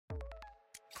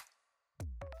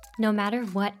No matter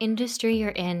what industry you're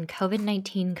in,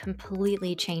 COVID-19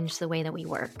 completely changed the way that we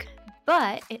work.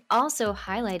 But it also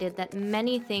highlighted that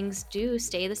many things do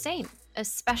stay the same,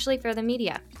 especially for the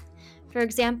media. For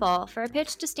example, for a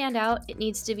pitch to stand out, it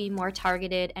needs to be more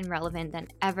targeted and relevant than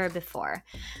ever before.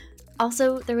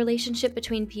 Also, the relationship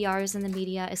between PRs and the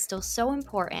media is still so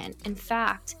important. In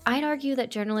fact, I'd argue that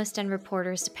journalists and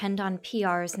reporters depend on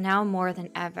PRs now more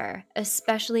than ever,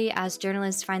 especially as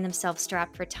journalists find themselves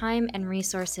strapped for time and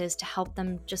resources to help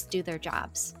them just do their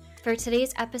jobs. For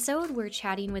today's episode, we're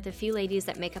chatting with a few ladies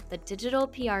that make up the digital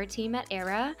PR team at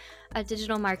Era, a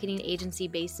digital marketing agency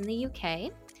based in the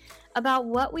UK, about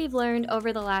what we've learned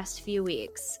over the last few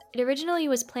weeks. It originally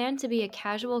was planned to be a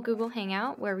casual Google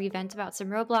Hangout where we vent about some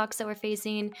roadblocks that we're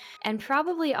facing and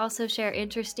probably also share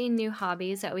interesting new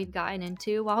hobbies that we've gotten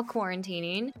into while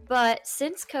quarantining. But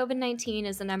since COVID-19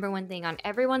 is the number one thing on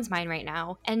everyone's mind right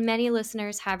now, and many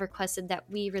listeners have requested that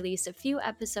we release a few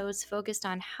episodes focused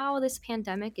on how this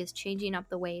pandemic is changing up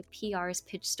the way PRs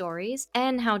pitch stories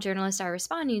and how journalists are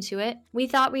responding to it, we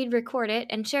thought we'd record it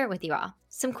and share it with you all.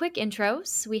 Some quick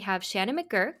intros. We have Shannon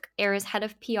McGurk, Era's head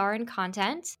of PR and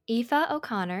content, Aoife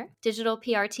O'Connor, digital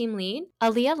PR team lead,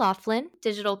 Aaliyah Laughlin,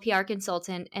 digital PR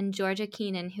consultant, and Georgia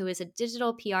Keenan, who is a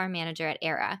digital PR manager at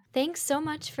Era. Thanks so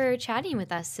much for chatting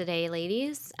with us today,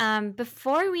 ladies.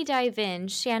 Before we dive in,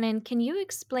 Shannon, can you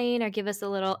explain or give us a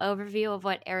little overview of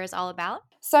what Era is all about?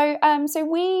 So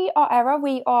we are Era.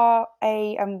 We are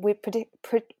we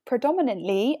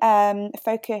predominantly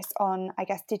focus on, I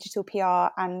guess, digital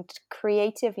PR and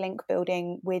creative link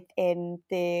building within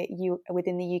the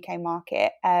UK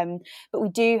market. But we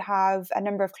do have a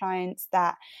number of clients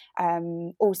that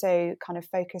also kind of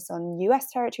focus on US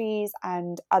territories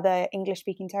and other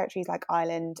English-speaking territories like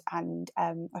Ireland and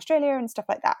Australia and stuff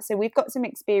like that. So we've got some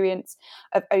experience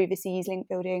of overseas link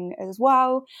building as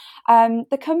well.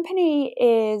 The company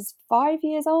is 5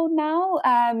 years old now,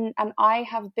 and I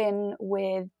have been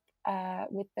with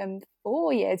them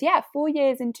 4 years. Yeah, 4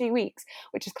 years in 2 weeks,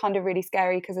 which is kind of really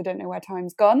scary because I don't know where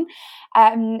time's gone.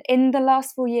 In the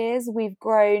last 4 years, we've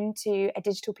grown to a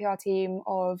digital PR team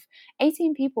of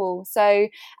 18 people. So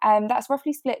that's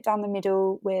roughly split down the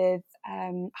middle with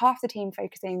half the team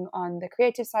focusing on the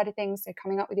creative side of things, so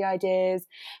coming up with the ideas.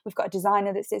 We've got a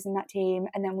designer that sits in that team,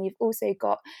 and then we've also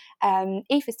got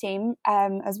Aoife's team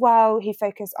as well, who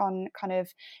focus on kind of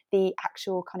the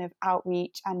actual kind of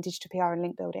outreach and digital PR and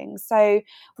link building. So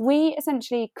we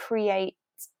essentially create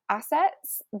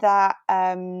assets that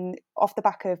off the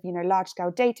back of large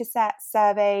scale data sets,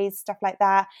 surveys, stuff like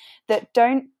that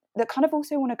that kind of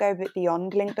also want to go a bit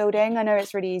beyond link building. I know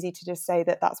it's really easy to just say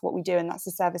that that's what we do and that's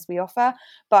the service we offer,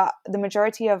 but the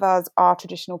majority of us are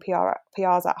traditional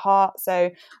PRs at heart.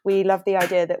 So we love the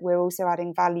idea that we're also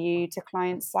adding value to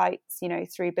client sites,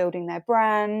 through building their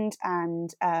brand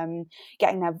and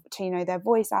getting their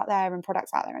voice out there and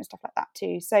products out there and stuff like that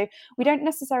too. So we don't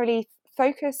necessarily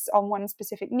focus on one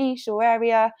specific niche or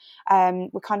area.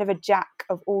 We're kind of a jack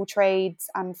of all trades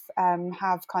and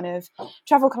have kind of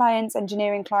travel clients,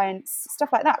 engineering clients, stuff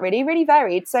like that, really, really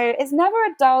varied. So it's never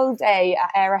a dull day at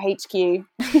Era HQ.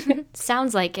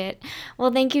 Sounds like it.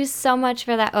 Well, thank you so much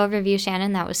for that overview,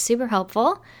 Shannon. That was super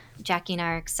helpful. Jackie and I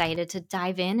are excited to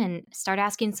dive in and start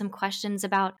asking some questions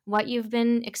about what you've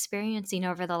been experiencing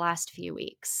over the last few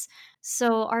weeks.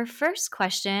 So our first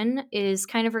question is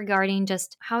kind of regarding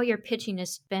just how your pitching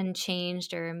has been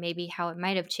changed, or maybe how it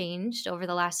might have changed over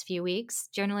the last few weeks.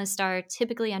 Journalists are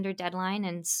typically under deadline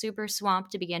and super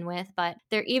swamped to begin with, but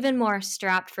they're even more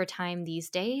strapped for time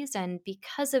these days. And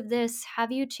because of this,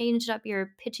 have you changed up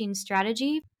your pitching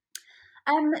strategy?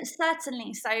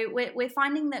 Certainly. So we're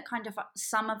finding that kind of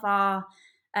some of our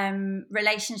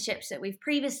relationships that we've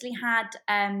previously had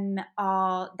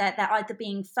are they're either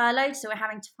being furloughed, so we're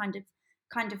having to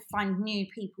kind of find new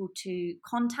people to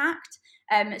contact.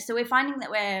 So we're finding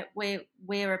that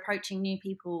we're approaching new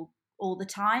people all the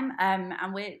time,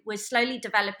 and we're slowly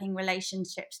developing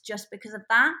relationships just because of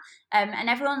that. And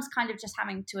everyone's kind of just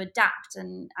having to adapt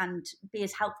and be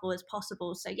as helpful as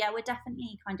possible. So yeah, we're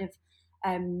definitely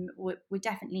we're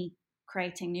definitely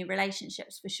creating new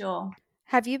relationships for sure.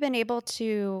 Have you been able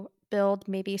to build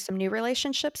maybe some new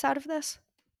relationships out of this?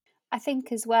 I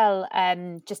think as well,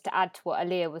 just to add to what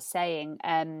Aaliyah was saying,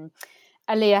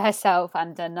 Aaliyah herself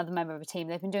and another member of the team,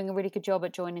 they've been doing a really good job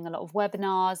at joining a lot of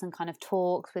webinars and kind of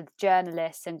talks with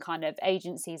journalists and kind of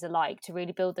agencies alike to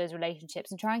really build those relationships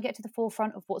and try and get to the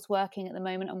forefront of what's working at the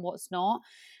moment and what's not.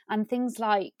 And things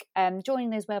like joining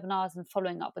those webinars and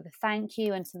following up with a thank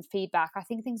you and some feedback. I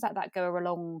think things like that go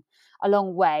a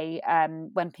long way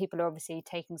when people are obviously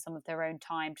taking some of their own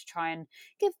time to try and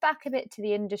give back a bit to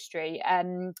the industry.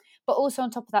 But also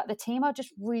on top of that, the team are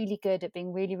just really good at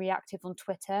being really reactive on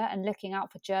Twitter and looking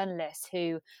out for journalists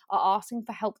who are asking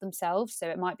for help themselves. So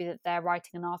it might be that they're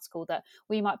writing an article that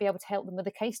we might be able to help them with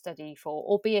a case study for,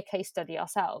 or be a case study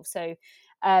ourselves. So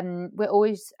we're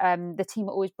always the team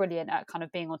are always brilliant at kind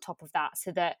of being on top of that,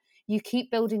 so that you keep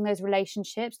building those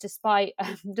relationships despite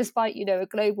a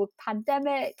global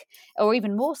pandemic, or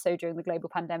even more so during the global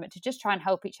pandemic, to just try and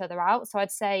help each other out. So I'd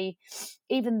say,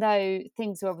 even though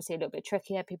things are obviously a little bit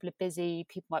trickier, people are busy,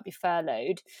 people might be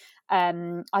furloughed,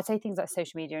 I'd say things like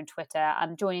social media and Twitter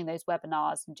and joining those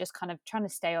webinars and just kind of trying to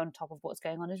stay on top of what's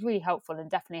going on is really helpful, and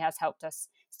definitely has helped us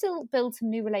still build some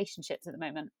new relationships at the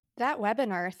moment. That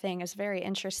webinar thing is very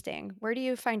interesting. Where do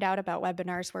you find out about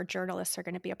webinars where journalists are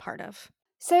going to be a part of?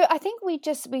 So I think we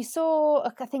saw,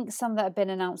 I think, some that have been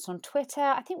announced on Twitter.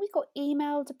 I think we got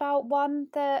emailed about one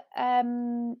that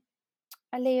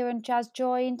Aaliyah and Jazz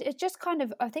joined. It's just kind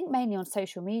of, I think, mainly on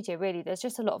social media, really. There's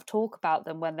just a lot of talk about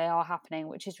them when they are happening,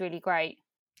 which is really great.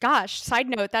 Gosh, side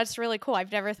note, that's really cool.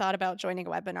 I've never thought about joining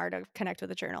a webinar to connect with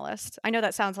a journalist. I know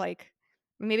that sounds like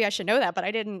maybe I should know that, but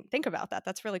I didn't think about that.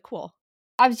 That's really cool.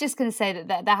 I was just going to say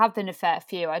that there have been a fair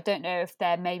few. I don't know if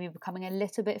they're maybe becoming a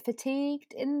little bit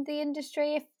fatigued in the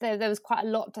industry. If there was quite a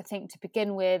lot, I think, to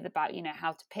begin with about,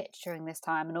 how to pitch during this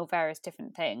time and all various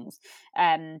different things.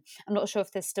 I'm not sure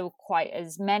if there's still quite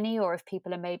as many, or if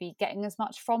people are maybe getting as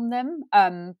much from them.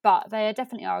 But they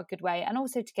definitely are a good way, and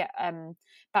also to get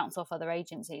bounce off other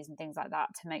agencies and things like that,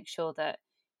 to make sure that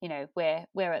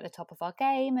we're at the top of our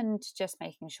game, and just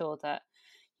making sure that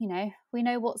we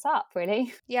know what's up,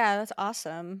 really. Yeah, that's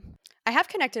awesome. I have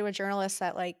connected with journalists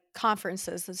at like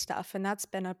conferences and stuff, and that's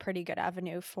been a pretty good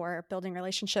avenue for building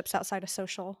relationships outside of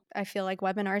social. I feel like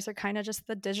webinars are kind of just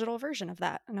the digital version of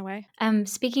that in a way.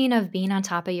 Speaking of being on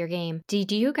top of your game, do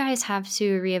you guys have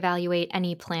to reevaluate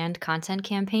any planned content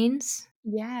campaigns?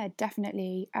 Yeah,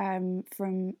 definitely.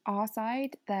 From our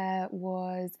side,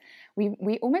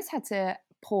 we almost had to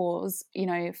pause,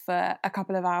 for a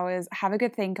couple of hours, have a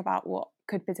good think about what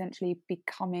could potentially be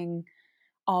coming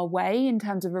our way in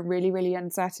terms of a really, really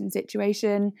uncertain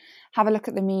situation, have a look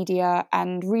at the media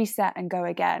and reset and go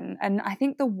again. And I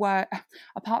think the word,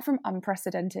 apart from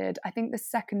unprecedented, I think the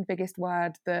second biggest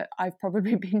word that I've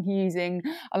probably been using,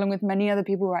 along with many other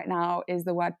people right now, is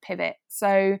the word pivot.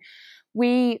 So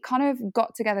we kind of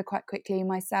got together quite quickly,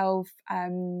 myself,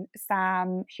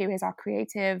 Sam, who is our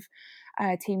creative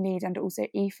team lead, and also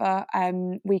Aoife.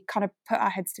 We kind of put our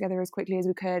heads together as quickly as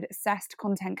we could, assessed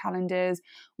content calendars,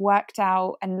 worked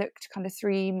out and looked kind of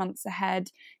 3 months ahead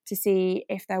to see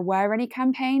if there were any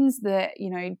campaigns that,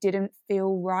 didn't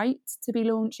feel right to be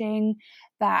launching,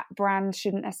 that brands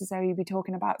shouldn't necessarily be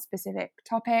talking about specific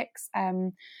topics.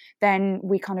 Then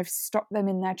we kind of stopped them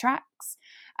in their tracks.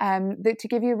 To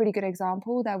give you a really good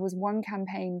example, there was one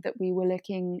campaign that we were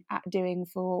looking at doing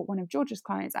for one of Georgia's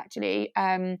clients, actually,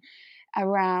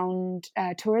 around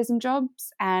tourism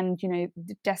jobs and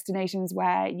destinations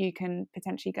where you can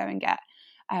potentially go and get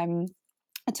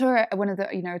a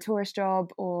tourist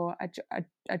job or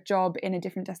a job in a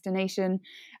different destination,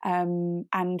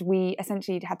 and we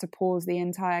essentially had to pause the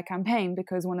entire campaign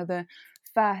because one of the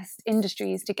first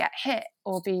industries to get hit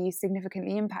or be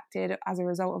significantly impacted as a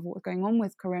result of what was going on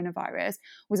with coronavirus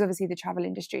was obviously the travel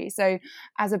industry. So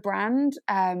as a brand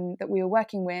that we were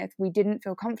working with, we didn't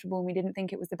feel comfortable, and we didn't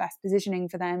think it was the best positioning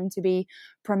for them to be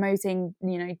promoting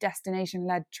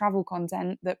destination-led travel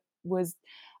content that was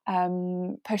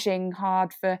pushing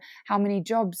hard for how many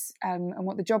jobs and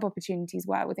what the job opportunities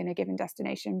were within a given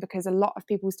destination, because a lot of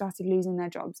people started losing their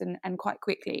jobs and quite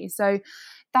quickly. So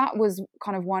that was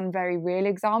kind of one very real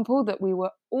example that we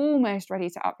were almost ready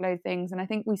to upload things, and I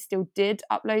think we still did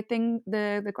upload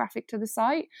the graphic to the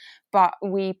site, but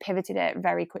we pivoted it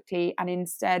very quickly and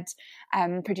instead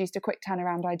produced a quick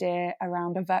turnaround idea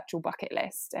around a virtual bucket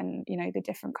list and the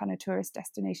different kind of tourist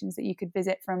destinations that you could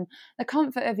visit from the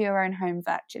comfort of your own home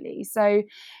virtually. So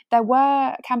there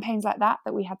were campaigns like that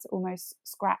we had to almost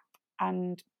scrap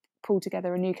and pull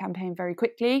together a new campaign very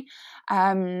quickly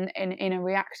in a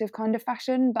reactive kind of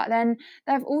fashion. But then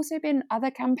there have also been other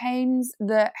campaigns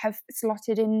that have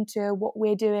slotted into what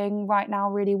we're doing right now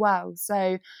really well.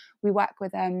 So we work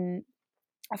with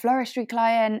a floristry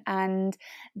client, and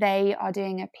they are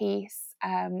doing a piece,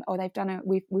 or they've done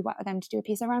we work with them to do a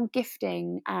piece around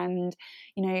gifting and,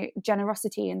 you know,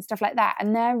 generosity and stuff like that.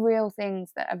 And they're real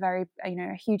things that are very, you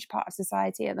know, a huge part of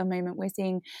society at the moment. We're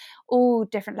seeing all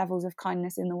different levels of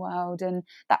kindness in the world, and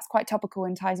that's quite topical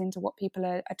and ties into what people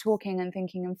are talking and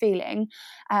thinking and feeling.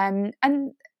 And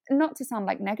not to sound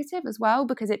like negative as well,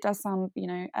 because it does sound, you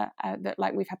know, that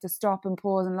like we've had to stop and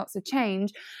pause and lots of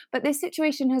change, but this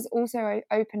situation has also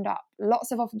opened up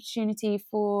lots of opportunity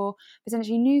for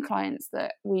potentially new clients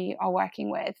that we are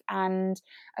working with, and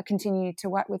continue to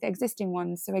work with existing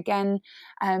ones. So again,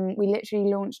 we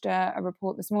literally launched a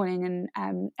report this morning,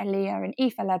 and Aaliyah and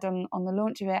Aoife led on the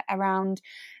launch of it, around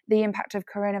the impact of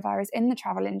coronavirus in the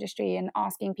travel industry, and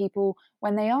asking people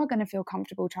when they are going to feel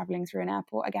comfortable traveling through an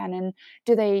airport again, and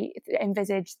do they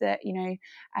envisage that, you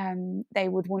know, they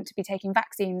would want to be taking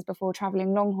vaccines before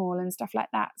traveling long haul and stuff like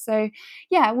that. So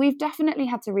yeah, we've definitely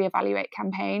had to reevaluate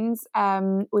campaigns.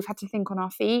 We've had to think on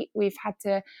our feet. We've had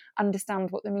to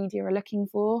understand what the media are looking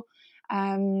for.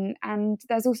 And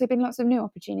there's also been lots of new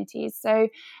opportunities. So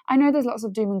I know there's lots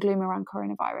of doom and gloom around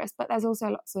coronavirus, but there's also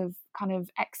lots of kind of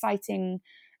exciting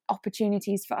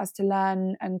opportunities for us to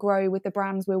learn and grow with the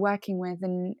brands we're working with,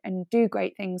 and do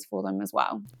great things for them as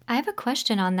well. I have a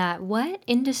question on that. What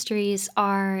industries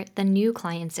are the new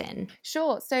clients in?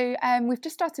 Sure. So we've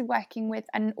just started working with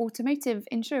an automotive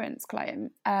insurance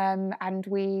client, and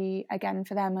we, again,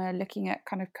 for them, are looking at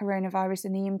kind of coronavirus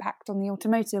and the impact on the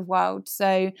automotive world.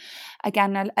 So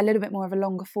again, a little bit more of a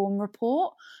longer form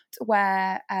report,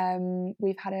 where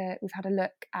we've had a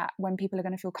look at when people are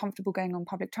going to feel comfortable going on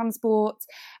public transport,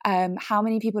 how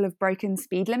many people have broken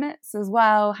speed limits as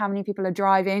well, how many people are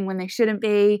driving when they shouldn't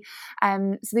be.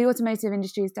 So the automotive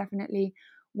industry is definitely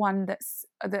one that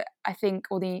I think,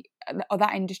 or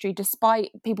that industry, despite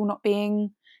people not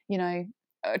being, you know,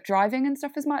 driving and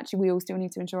stuff as much, we all still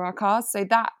need to insure our cars. So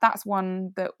that's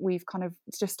one that we've kind of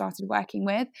just started working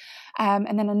with.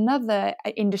 And then another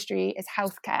industry is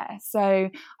healthcare. So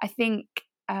I think,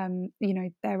 you know,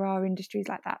 there are industries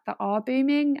like that are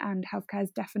booming, and healthcare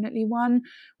is definitely one.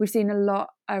 We've seen a lot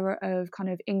of kind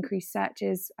of increased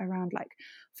searches around like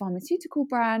pharmaceutical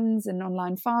brands and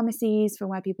online pharmacies, for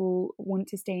where people want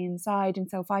to stay inside and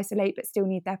self-isolate but still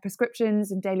need their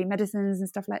prescriptions and daily medicines and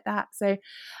stuff like that. So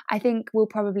I think we'll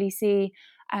probably see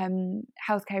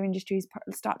healthcare industries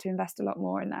start to invest a lot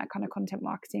more in their kind of content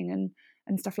marketing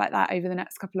and stuff like that over the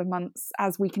next couple of months,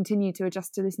 as we continue to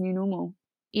adjust to this new normal.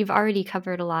 You've already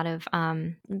covered a lot of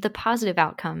the positive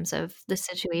outcomes of the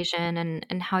situation,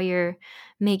 and how you're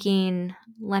making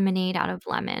lemonade out of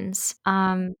lemons.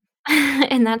 And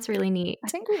that's really neat. I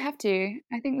think we have to.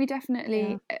 I think we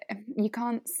definitely, you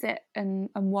can't sit and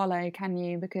wallow, can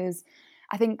you? Because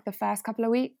I think the first couple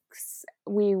of weeks,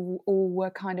 we all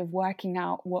were kind of working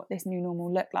out what this new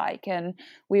normal looked like, and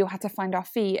we all had to find our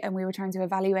feet, and we were trying to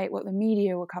evaluate what the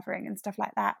media were covering and stuff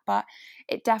like that. But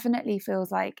it definitely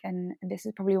feels like, and this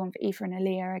is probably one for Aoife and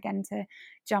Aaliyah again to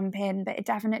jump in, but it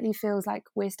definitely feels like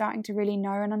we're starting to really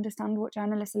know and understand what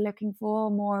journalists are looking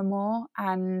for more and more,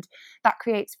 and that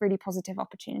creates really positive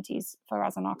opportunities for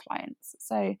us and our clients.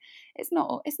 So it's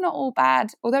not all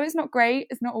bad, although it's not great.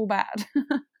 It's not all bad.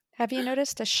 Have you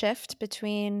noticed a shift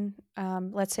between,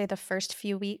 let's say, the first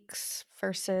few weeks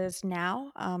versus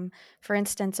now? For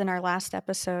instance, in our last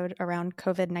episode around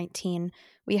COVID-19,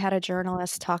 we had a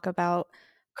journalist talk about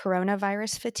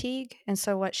coronavirus fatigue. And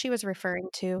so what she was referring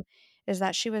to is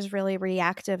that she was really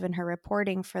reactive in her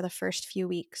reporting for the first few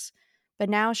weeks. But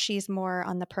now she's more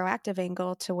on the proactive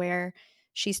angle, to where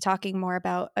she's talking more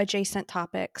about adjacent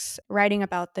topics, writing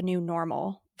about the new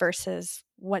normal versus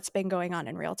what's been going on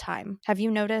in real time. Have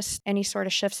you noticed any sort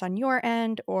of shifts on your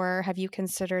end, or have you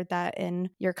considered that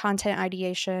in your content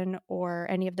ideation or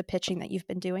any of the pitching that you've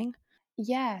been doing?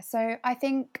 Yeah, so I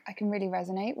think I can really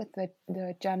resonate with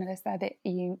the journalist there that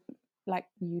you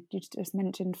just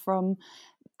mentioned, from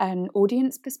an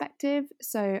audience perspective.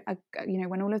 So you know,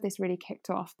 when all of this really kicked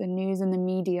off, the news and the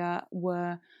media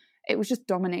it was just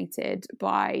dominated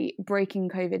by breaking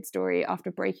COVID story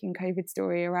after breaking COVID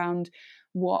story around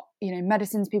what, you know,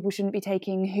 medicines people shouldn't be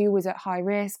taking, who was at high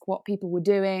risk, what people were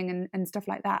doing, and stuff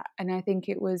like that. And I think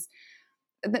it was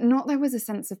not there was a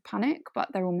sense of panic, but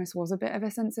there almost was a bit of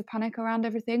a sense of panic around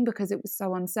everything, because it was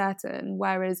so uncertain.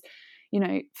 Whereas, you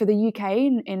know, for the UK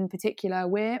in particular,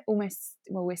 we're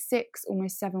 6,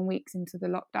 almost 7 weeks into the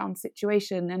lockdown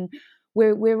situation, and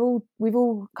we've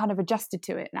all kind of adjusted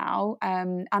to it now,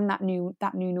 and that new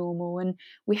normal. And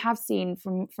we have seen,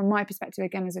 from my perspective,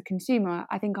 again as a consumer,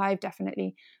 I think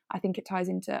it ties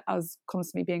into us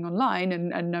constantly being online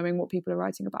and knowing what people are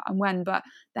writing about and when. But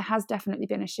there has definitely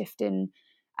been a shift in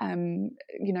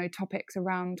topics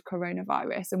around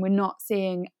coronavirus, and we're not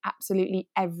seeing absolutely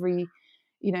everything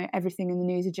in the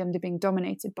news agenda being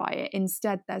dominated by it.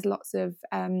 Instead, there's lots of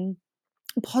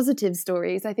positive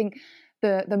stories. I think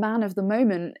the man of the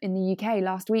moment in the UK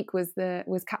last week was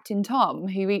Captain Tom,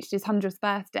 who reached his 100th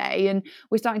birthday, and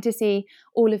we're starting to see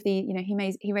all of the,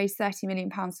 he raised £30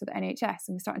 million for the NHS,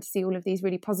 and we're starting to see all of these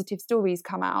really positive stories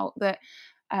come out that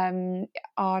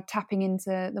are tapping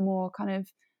into the more kind of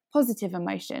positive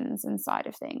emotions and side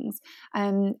of things.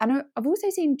 And I've also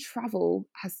seen travel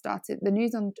has started, the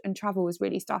news on travel has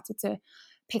really started to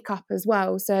pick up as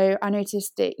well. So I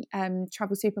noticed that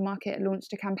Travel Supermarket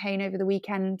launched a campaign over the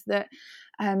weekend that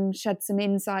shed some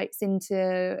insights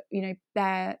into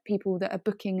their people that are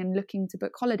booking and looking to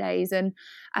book holidays, and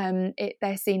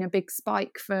they're seeing a big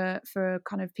spike for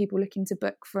kind of people looking to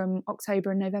book from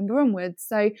October and November onwards.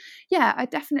 So yeah,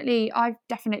 I've definitely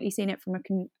seen it from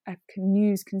a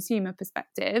news consumer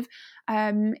perspective.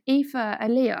 Aoife,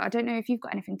 Aaliyah, I don't know if you've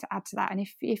got anything to add to that, and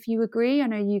if you agree. I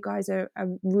know you guys are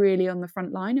really on the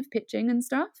front line of pitching and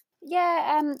stuff.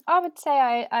 Yeah, I would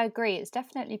say I agree. It's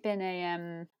definitely been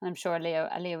and I'm sure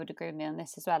Aaliyah would agree with me on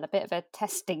this as well, a bit of a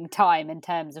testing time in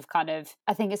terms of kind of,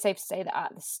 I think it's safe to say that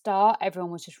at the start,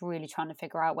 everyone was just really trying to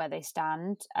figure out where they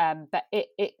stand. But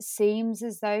it seems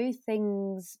as though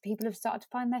people have started to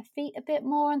find their feet a bit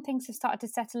more, and things have started to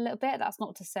settle a little bit. That's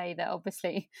not to say that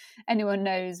obviously anyone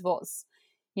knows what's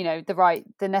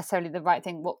necessarily the right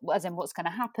thing, as in what's going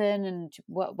to happen, and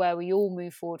where we all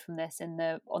move forward from this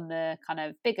on the kind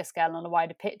of bigger scale, on a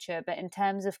wider picture. But in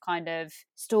terms of kind of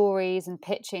stories and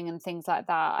pitching and things like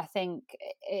that, I think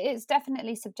it's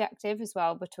definitely subjective as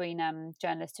well between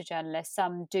journalist to journalist.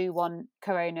 Some do want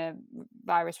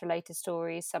coronavirus related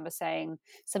stories. Some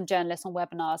journalists on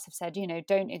webinars have said,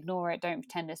 don't ignore it, don't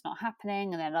pretend it's not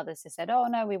happening. And then others have said, oh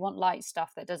no, we want light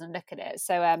stuff that doesn't look at it.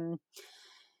 So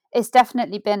it's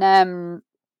definitely been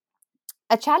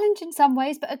a challenge in some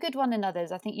ways, but a good one in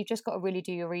others. I think you've just got to really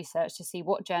do your research to see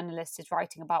what journalist is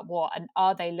writing about what, and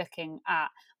are they looking at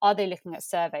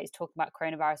surveys talking about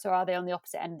coronavirus, or are they on the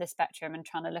opposite end of the spectrum and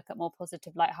trying to look at more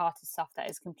positive, light-hearted stuff that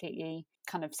is completely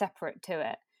kind of separate to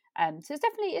it. So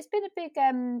it's been a big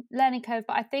learning curve,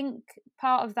 but I think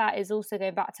part of that is also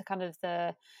going back to kind of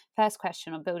the first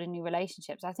question on building new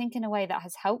relationships. I think in a way that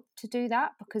has helped to do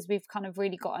that, because we've kind of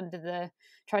really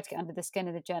tried to get under the skin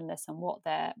of the journalists and what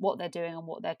they're doing and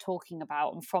what they're talking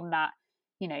about, and from that,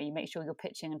 you make sure you're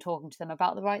pitching and talking to them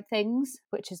about the right things,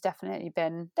 which has definitely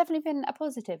been a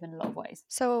positive in a lot of ways.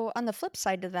 So on the flip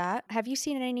side to that, have you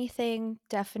seen anything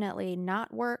definitely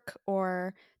not work,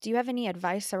 or do you have any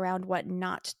advice around what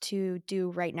not to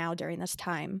do right now during this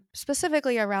time,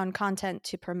 specifically around content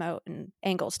to promote and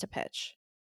angles to pitch?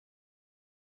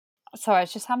 Sorry, I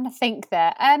was just having to think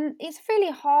there. It's a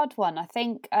really hard one. I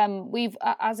think we've,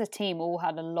 as a team, all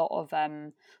had a lot of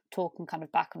talk and kind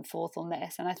of back and forth on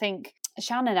this, and I think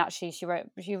Shannon actually she wrote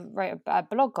a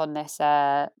blog on this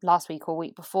last week or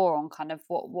week before on kind of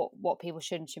what people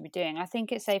should be doing. I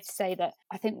think it's safe to say that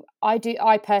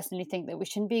I personally think that we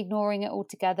shouldn't be ignoring it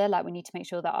altogether. Like, we need to make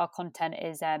sure that our content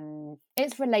is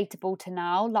it's relatable to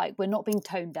now. Like, we're not being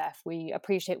tone deaf. We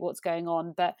appreciate what's going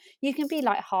on, but you can be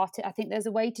lighthearted. I think there's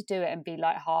a way to do it and be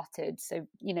lighthearted. So,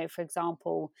 for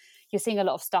example, you're seeing a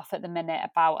lot of stuff at the minute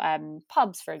about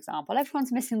pubs, for example.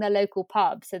 Everyone's missing their local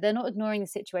pub, so they're not ignoring the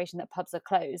situation that pubs are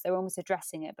closed. They're almost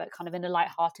addressing it, but kind of in a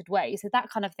lighthearted way. So that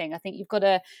kind of thing, I think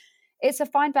it's a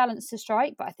fine balance to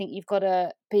strike, but I think you've got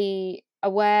to be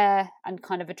aware and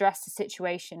kind of address the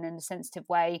situation in a sensitive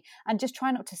way, and just try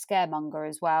not to scaremonger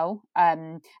as well.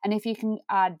 And if you can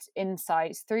add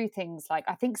insights through things like,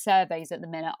 I think surveys at the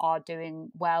minute are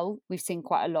doing well. We've seen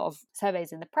quite a lot of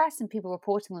surveys in the press and people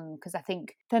reporting on them, because I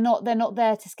think they're not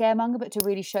there to scaremonger, but to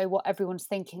really show what everyone's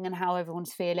thinking and how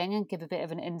everyone's feeling, and give a bit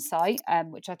of an insight,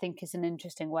 which I think is an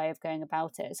interesting way of going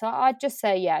about it. So I'd just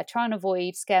say, yeah, try and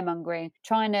avoid scaremongering,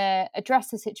 trying to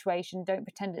address the situation. Don't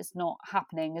pretend it's not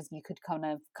happening, as you could kind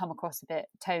of come across a bit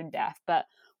tone deaf, but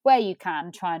where you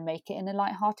can, try and make it in a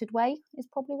light-hearted way is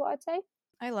probably what I'd say.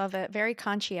 I love it. Very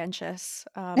conscientious.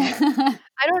 I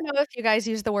don't know if you guys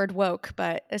use the word woke,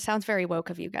 but it sounds very woke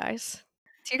of you guys.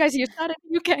 Do you guys use that in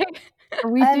the UK?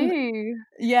 We do.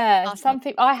 Yeah, Awesome. Some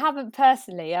people. I haven't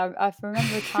personally. I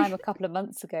remember a time a couple of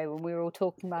months ago when we were all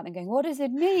talking about it and going, what does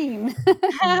it mean?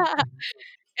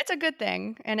 It's a good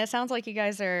thing. And it sounds like you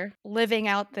guys are living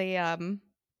out the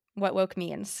what woke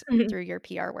means through your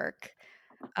PR work.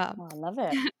 I love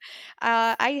it.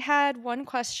 I had one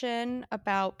question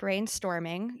about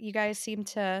brainstorming. You guys seem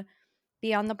to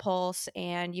be on the pulse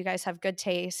and you guys have good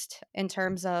taste in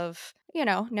terms of, you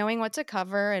know, knowing what to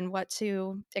cover and what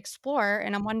to explore.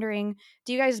 And I'm wondering,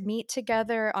 do you guys meet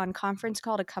together on conference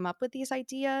call to come up with these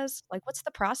ideas? Like, what's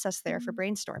the process there for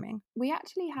brainstorming? We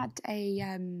actually had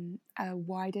a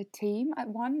wider team at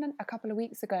one a couple of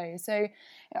weeks ago. So,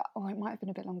 it might have been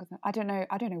a bit longer than I don't know.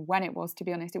 I don't know when it was, to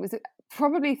be honest. It was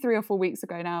probably 3 or 4 weeks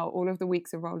ago now. All of the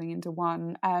weeks are rolling into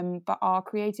one. But our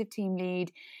creative team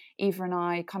lead, Eva, and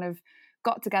I kind of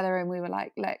got together and we were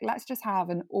like, let's just have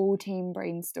an all-team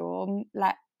brainstorm.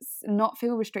 Let's not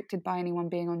feel restricted by anyone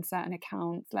being on certain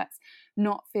accounts. Let's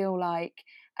not feel like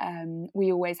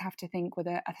we always have to think with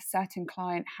a certain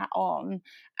client hat on,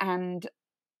 and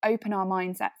open our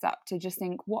mindsets up to just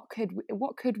think, what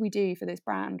could we do for this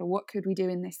brand, or what could we do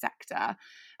in this sector,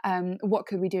 what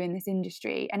could we do in this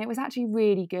industry. And it was actually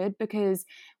really good because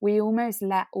we almost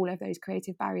let all of those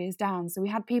creative barriers down. So we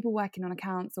had people working on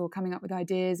accounts or coming up with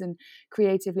ideas and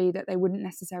creatively that they wouldn't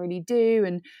necessarily do,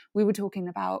 and we were talking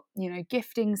about, you know,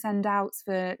 gifting send outs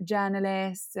for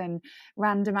journalists and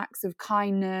random acts of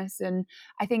kindness. And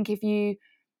I think if you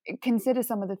consider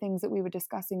some of the things that we were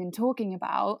discussing and talking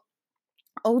about,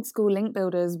 old school link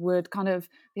builders would kind of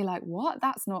be like, what,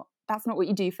 that's not what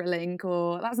you do for a link,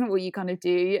 or that's not what you kind of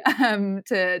do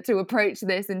to approach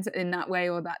this in that way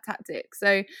or that tactic.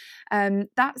 So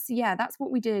that's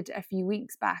what we did a few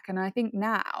weeks back. And I think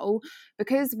now,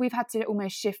 because we've had to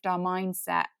almost shift our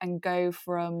mindset and go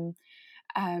from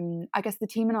I guess the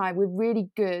team and I, we're really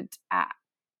good at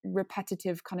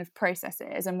repetitive kind of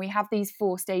processes, and we have these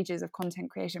 4 stages of content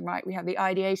creation, right? We have the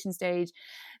ideation stage,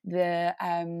 the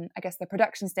I guess the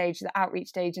production stage, the outreach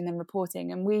stage, and then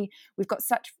reporting. And we've got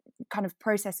such kind of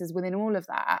processes within all of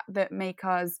that make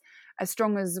us as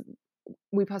strong as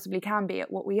we possibly can be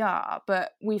at what we are.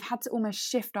 But we've had to almost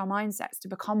shift our mindsets to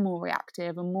become more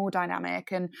reactive and more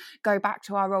dynamic, and go back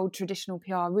to our old traditional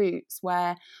PR roots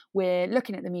where we're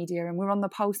looking at the media and we're on the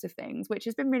pulse of things, which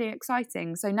has been really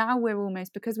exciting. So now we're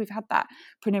almost, because we've had that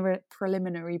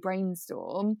preliminary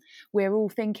brainstorm, we're all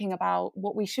thinking about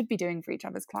what we should be doing for each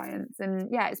other's clients. And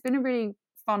yeah, it's been a really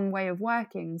fun way of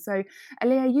working. So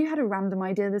Aaliyah, you had a random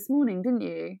idea this morning, didn't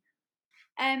you?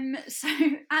 So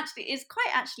actually, it's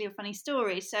quite actually a funny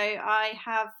story. So I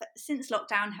have, since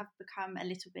lockdown, have become a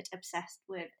little bit obsessed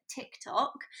with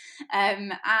TikTok,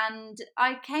 and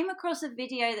I came across a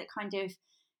video that kind of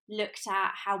looked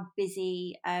at how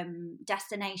busy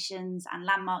destinations and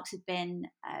landmarks had been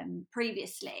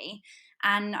previously,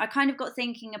 and I kind of got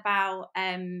thinking about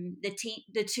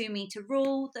the 2 meter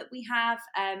rule that we have,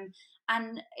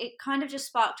 and it kind of just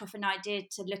sparked off an idea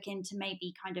to look into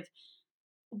maybe kind of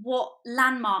what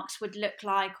landmarks would look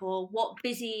like, or what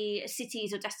busy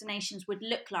cities or destinations would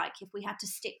look like if we had to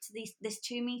stick to this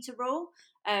 2 meter rule.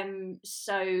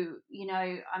 So, you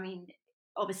know, I mean,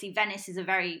 obviously Venice is a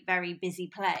very, very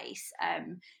busy place,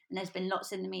 and there's been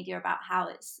lots in the media about how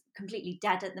it's completely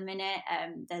dead at the minute.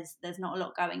 There's not a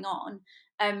lot going on.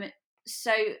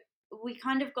 So we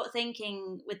kind of got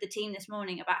thinking with the team this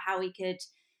morning about how we could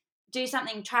do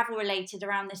something travel related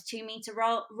around this 2 meter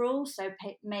rule. So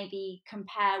maybe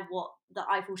compare what the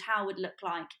Eiffel Tower would look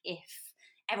like if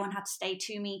everyone had to stay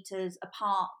 2 meters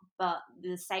apart, but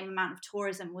the same amount of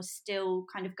tourism was still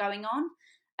kind of going on.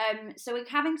 So we're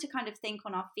having to kind of think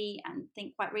on our feet and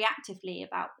think quite reactively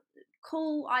about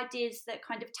cool ideas that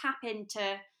kind of tap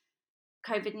into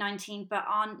COVID-19 but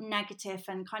aren't negative,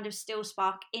 and kind of still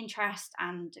spark interest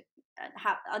and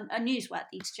are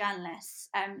newsworthy to journalists.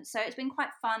 So it's been quite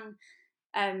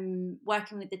fun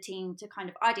working with the team to kind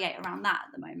of ideate around that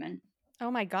at the moment.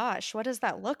 Oh my gosh, what does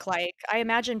that look like? I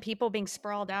imagine people being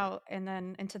sprawled out and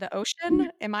then into the ocean.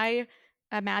 Am I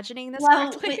imagining this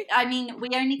Well, correctly?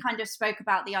 we only kind of spoke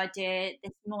about the idea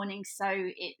this morning, so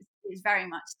it's very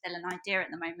much still an idea at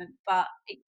the moment. But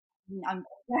I'm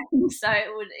so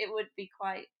it would be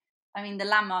quite. I mean, the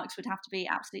landmarks would have to be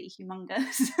absolutely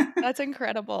humongous. That's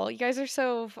incredible. You guys are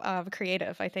so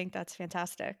creative. I think that's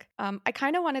fantastic. I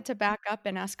kind of wanted to back up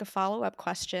and ask a follow-up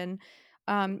question.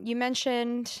 You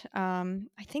mentioned,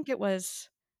 I think it was,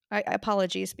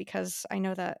 apologies because I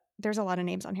know that there's a lot of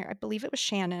names on here. I believe it was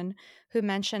Shannon who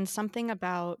mentioned something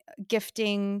about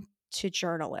gifting to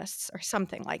journalists or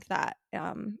something like that.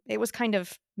 It was kind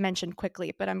of mentioned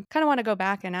quickly, but I'm kind of want to go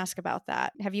back and ask about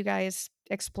that. Have you guys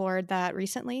explored that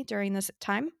recently during this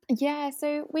time? Yeah,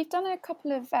 so we've done a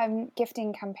couple of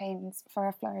gifting campaigns for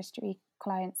our floristry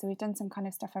clients. So we've done some kind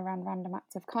of stuff around random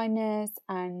acts of kindness,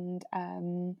 and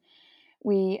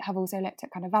we have also looked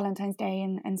at kind of Valentine's Day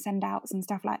and send outs and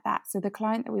stuff like that. So the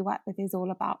client that we work with is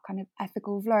all about kind of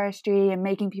ethical floristry and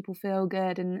making people feel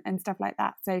good and stuff like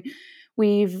that. So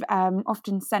we've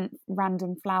often sent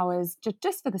random flowers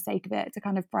just for the sake of it, to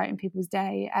kind of brighten people's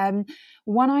day.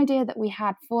 One idea that we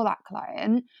had for that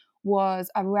client was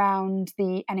around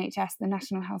the NHS, the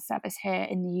National Health Service here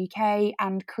in the UK,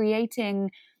 and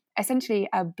creating essentially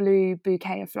a blue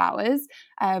bouquet of flowers,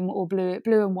 or blue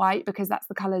and white, because that's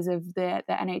the colours of the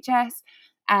NHS.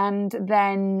 And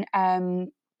then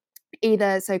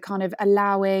either, so kind of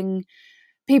allowing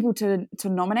people to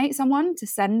nominate someone to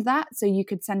send that. So you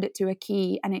could send it to a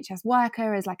key NHS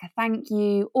worker as like a thank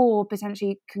you, or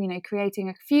potentially, creating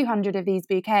a few hundred of these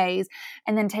bouquets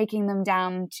and then taking them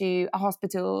down to a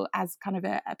hospital as kind of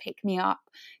a pick-me-up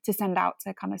to send out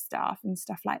to kind of staff and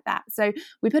stuff like that. So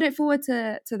we put it forward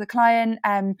to the client,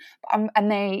 and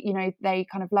they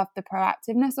kind of love the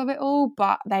proactiveness of it all,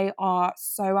 but they are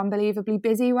so unbelievably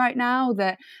busy right now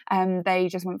that they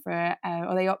just went for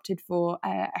or they opted for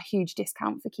a huge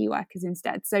discount for key workers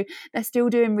instead. So they're still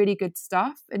doing really good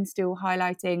stuff and still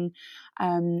highlighting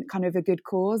kind of a good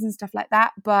cause and stuff like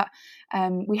that. But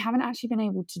we haven't actually been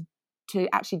able to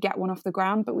actually get one off the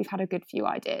ground, but we've had a good few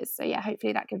ideas. So yeah,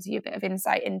 hopefully that gives you a bit of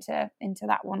insight into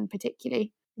that one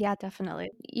particularly. Yeah,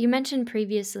 definitely. You mentioned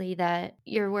previously that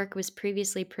your work was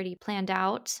previously pretty planned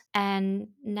out, and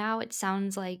now it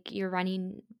sounds like you're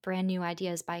running brand new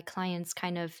ideas by clients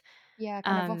kind of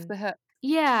Off the hook.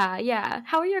 Yeah.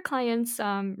 How are your clients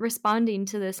responding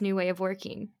to this new way of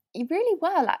working? Really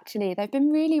well, actually. They've been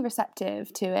really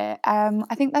receptive to it.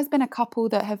 I think there's been a couple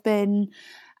that have been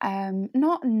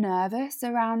not nervous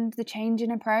around the change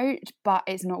in approach, but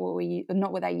it's not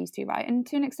what they're used to, right? And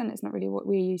to an extent, it's not really what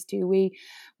we're used to.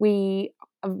 We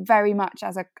very much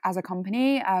as a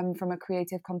company, from a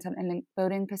creative content and link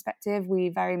building perspective, we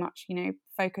very much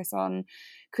focus on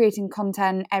creating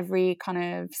content every kind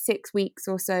of 6 weeks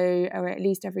or so, or at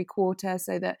least every quarter,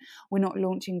 so that we're not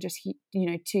launching just 2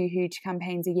 huge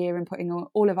campaigns a year and putting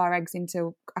all of our eggs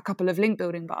into a couple of link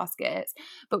building baskets.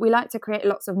 But we like to create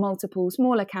lots of multiple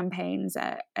smaller campaigns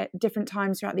at different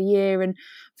times throughout the year, and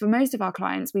for most of our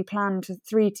clients we plan to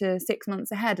 3 to 6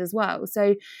 months ahead as well.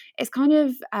 So it's kind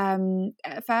of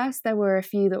at first there were a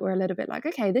few that were a little bit like,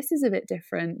 okay, this is a bit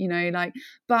different,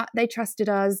 but they trusted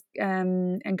us.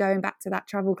 And going back to that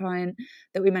travel client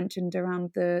that we mentioned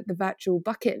around the virtual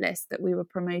bucket list that we were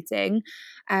promoting,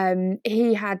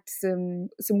 he had some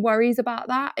worries about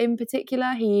that in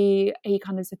particular. He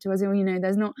kind of said to us,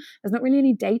 there's not really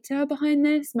any data behind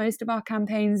this. Most of our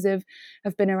campaigns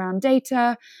have been around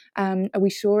data. Are we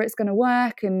sure it's going to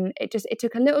work? And it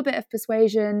took a little bit of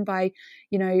persuasion by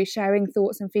sharing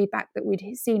thoughts and feedback that we'd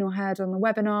seen or heard on the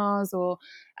webinars, or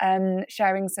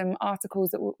sharing some articles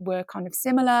that were kind of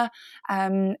similar.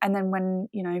 And then when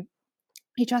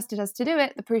he trusted us to do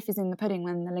it, the proof is in the pudding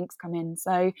when the links come in.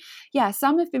 So yeah,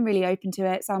 some have been really open to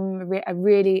it. Some are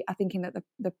really are thinking that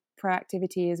the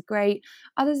proactivity is great.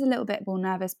 Others a little bit more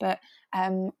nervous, but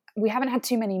we haven't had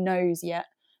too many no's yet.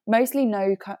 Mostly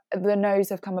the no's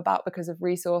have come about because of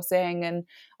resourcing, and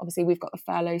obviously we've got the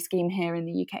furlough scheme here in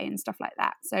the UK and stuff like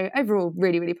that. So overall,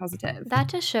 really, really positive. That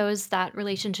just shows that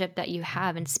relationship that you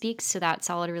have and speaks to that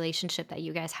solid relationship that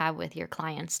you guys have with your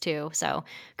clients too. So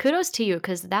kudos to you,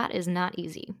 because that is not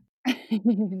easy.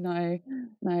 No.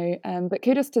 But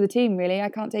kudos to the team, really. I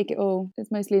can't take it all.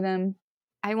 It's mostly them.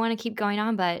 I want to keep going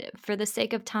on, but for the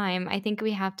sake of time, I think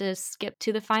we have to skip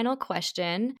to the final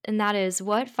question. And that is,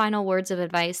 what final words of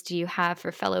advice do you have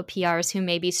for fellow PRs who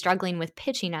may be struggling with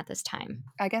pitching at this time?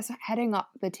 I guess heading up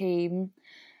the team,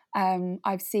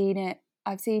 I've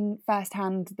seen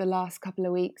firsthand the last couple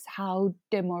of weeks how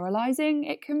demoralizing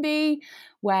it can be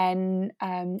when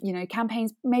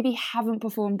campaigns maybe haven't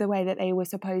performed the way that they were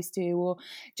supposed to, or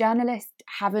journalists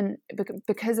haven't,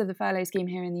 because of the furlough scheme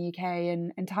here in the UK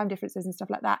and time differences and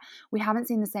stuff like that, we haven't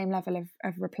seen the same level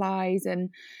of replies and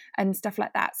stuff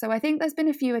like that. So I think there's been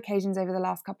a few occasions over the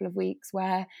last couple of weeks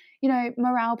where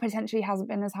morale potentially hasn't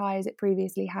been as high as it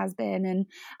previously has been,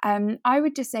 and I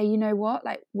would just say,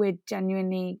 like, we're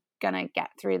genuinely gonna get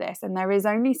through this, and there is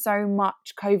only so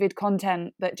much COVID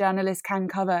content that journalists can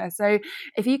cover. So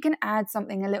if you can add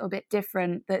something a little bit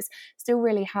different that's still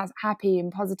really happy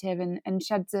and positive and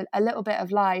sheds a little bit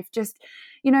of life, just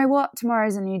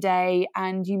tomorrow's a new day,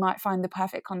 and you might find the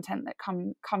perfect content that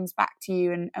comes back to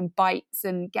you and bites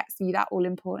and gets you that all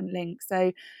important link.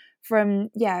 So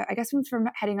from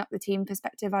heading up the team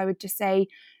perspective, I would just say,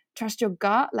 trust your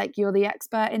gut, like you're the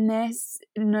expert in this.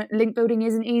 Link building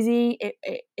isn't easy.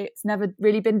 It's never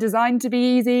really been designed to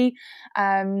be easy.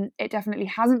 It definitely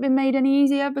hasn't been made any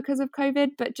easier because of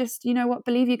COVID, but just, you know what,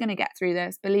 believe you're going to get through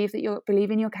this, believe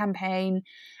in your campaign,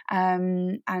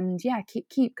 and yeah,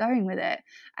 keep going with it.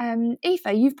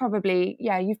 Aoife, you've probably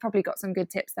got some good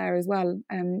tips there as well.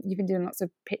 You've been doing lots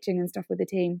of pitching and stuff with the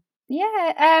team.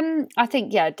 Yeah, I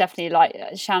think, definitely, like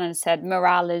Shannon said,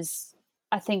 morale is,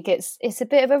 I think it's a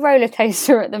bit of a roller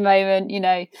coaster at the moment. You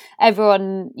know,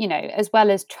 everyone, you know, as well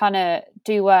as trying to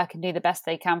do work and do the best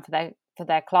they can for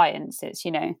their clients, it's,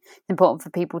 you know, important for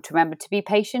people to remember to be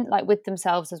patient, like with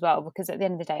themselves as well, because at the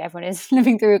end of the day, everyone is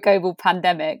living through a global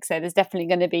pandemic, so there's definitely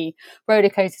going to be roller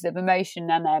coasters of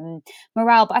emotion and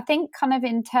morale. But I think kind of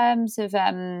in terms of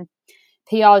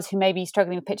PRs who may be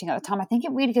struggling with pitching at the time, I think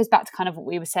it really goes back to kind of what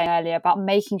we were saying earlier about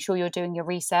making sure you're doing your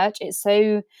research. It's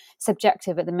so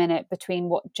subjective at the minute between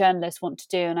what journalists want to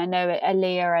do. And I know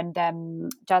Aaliyah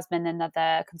and Jasmine,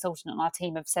 another consultant on our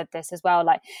team, have said this as well.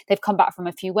 Like, they've come back from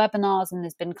a few webinars and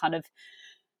there's been kind of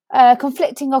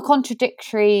conflicting or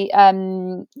contradictory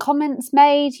comments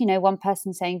made. You know, one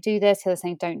person saying do this, the other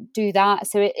saying don't do that.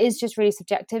 So it is just really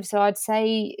subjective. So I'd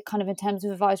say, kind of in terms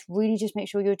of advice, really just make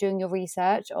sure you're doing your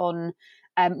research on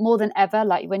more than ever.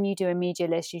 Like, when you do a media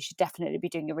list, you should definitely be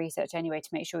doing your research anyway to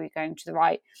make sure you're going to the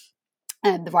right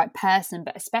person.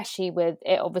 But especially with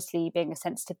it obviously being a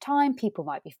sensitive time, people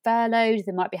might be furloughed,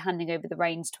 they might be handing over the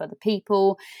reins to other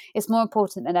people. It's more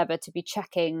important than ever to be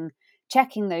checking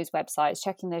those websites,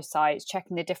 checking those sites,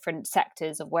 checking the different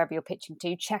sectors of wherever you're pitching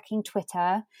to, checking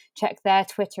Twitter, check their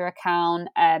Twitter account.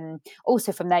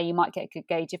 Also from there, you might get a good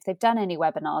gauge if they've done any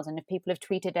webinars and if people have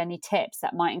tweeted any tips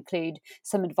that might include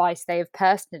some advice they have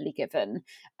personally given.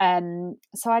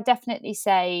 So I definitely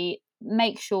say,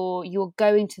 make sure you're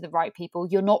going to the right people.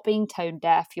 You're not being tone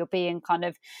deaf. You're being kind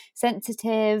of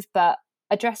sensitive, but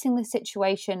addressing the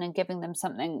situation and giving them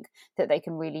something that they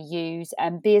can really use,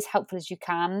 and be as helpful as you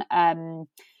can. And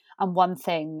one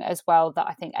thing as well that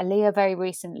I think Aaliyah very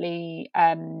recently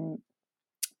learned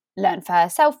for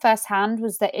herself firsthand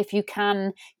was that if you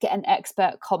can get an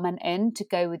expert comment in to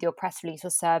go with your press release or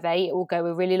survey, it will go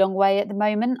a really long way at the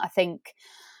moment. I think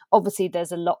obviously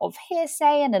there's a lot of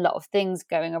hearsay and a lot of things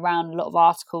going around, a lot of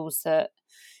articles that,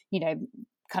 you know,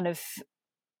 kind of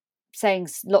saying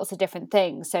lots of different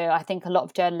things. So I think a lot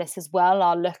of journalists as well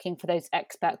are looking for those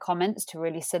expert comments to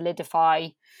really solidify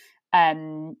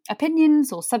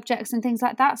opinions or subjects and things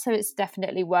like that. So it's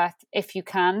definitely worth, if you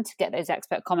can, to get those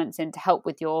expert comments in to help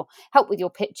with your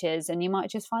pitches, and you might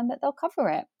just find that they'll cover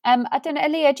it. I don't know,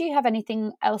 Aaliyah, do you have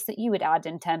anything else that you would add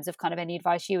in terms of kind of any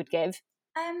advice you would give?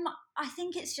 I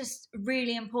think it's just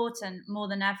really important more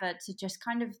than ever to just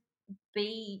kind of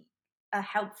be a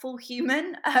helpful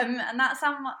human, and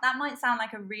that might sound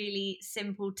like a really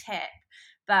simple tip,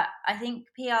 but I think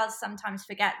PRs sometimes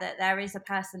forget that there is a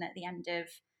person at the end of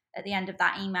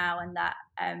that email, and that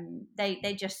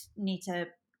they just need to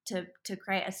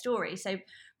create a story. So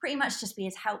pretty much just be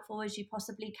as helpful as you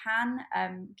possibly can,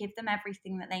 give them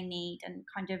everything that they need, and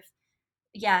kind of,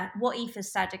 what Aoife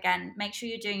said again, make sure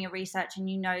you're doing your research and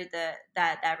you know that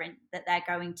they're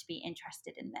going to be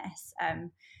interested in this.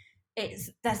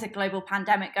 There's a global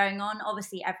pandemic going on.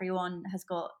 Obviously, everyone has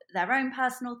got their own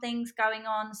personal things going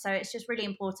on, so it's just really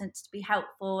important to be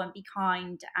helpful and be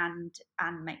kind, and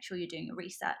make sure you're doing your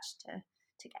research to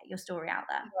get your story out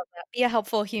there. Be a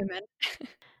helpful human.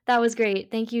 That was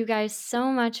great. Thank you guys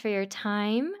so much for your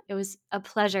time. It was a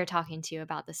pleasure talking to you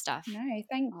about this stuff. No,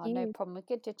 thank you. No problem. We're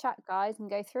good to chat, guys, and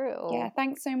go through it all. Yeah,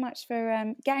 thanks so much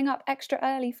for getting up extra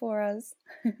early for us.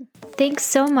 Thanks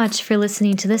so much for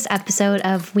listening to this episode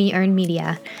of We Earn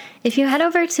Media. If you head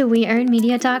over to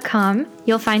weearnmedia.com,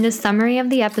 you'll find a summary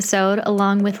of the episode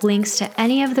along with links to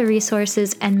any of the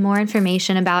resources and more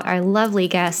information about our lovely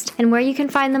guest and where you can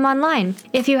find them online.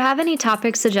 If you have any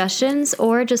topic suggestions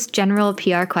or just general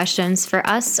PR questions for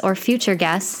us or future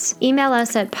guests, email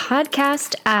us at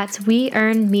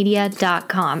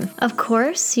podcast@weearnmedia.com. Of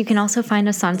course, you can also find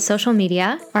us on social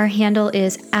media. Our handle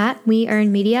is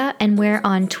 @weearnmedia, and we're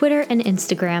on Twitter and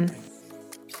Instagram.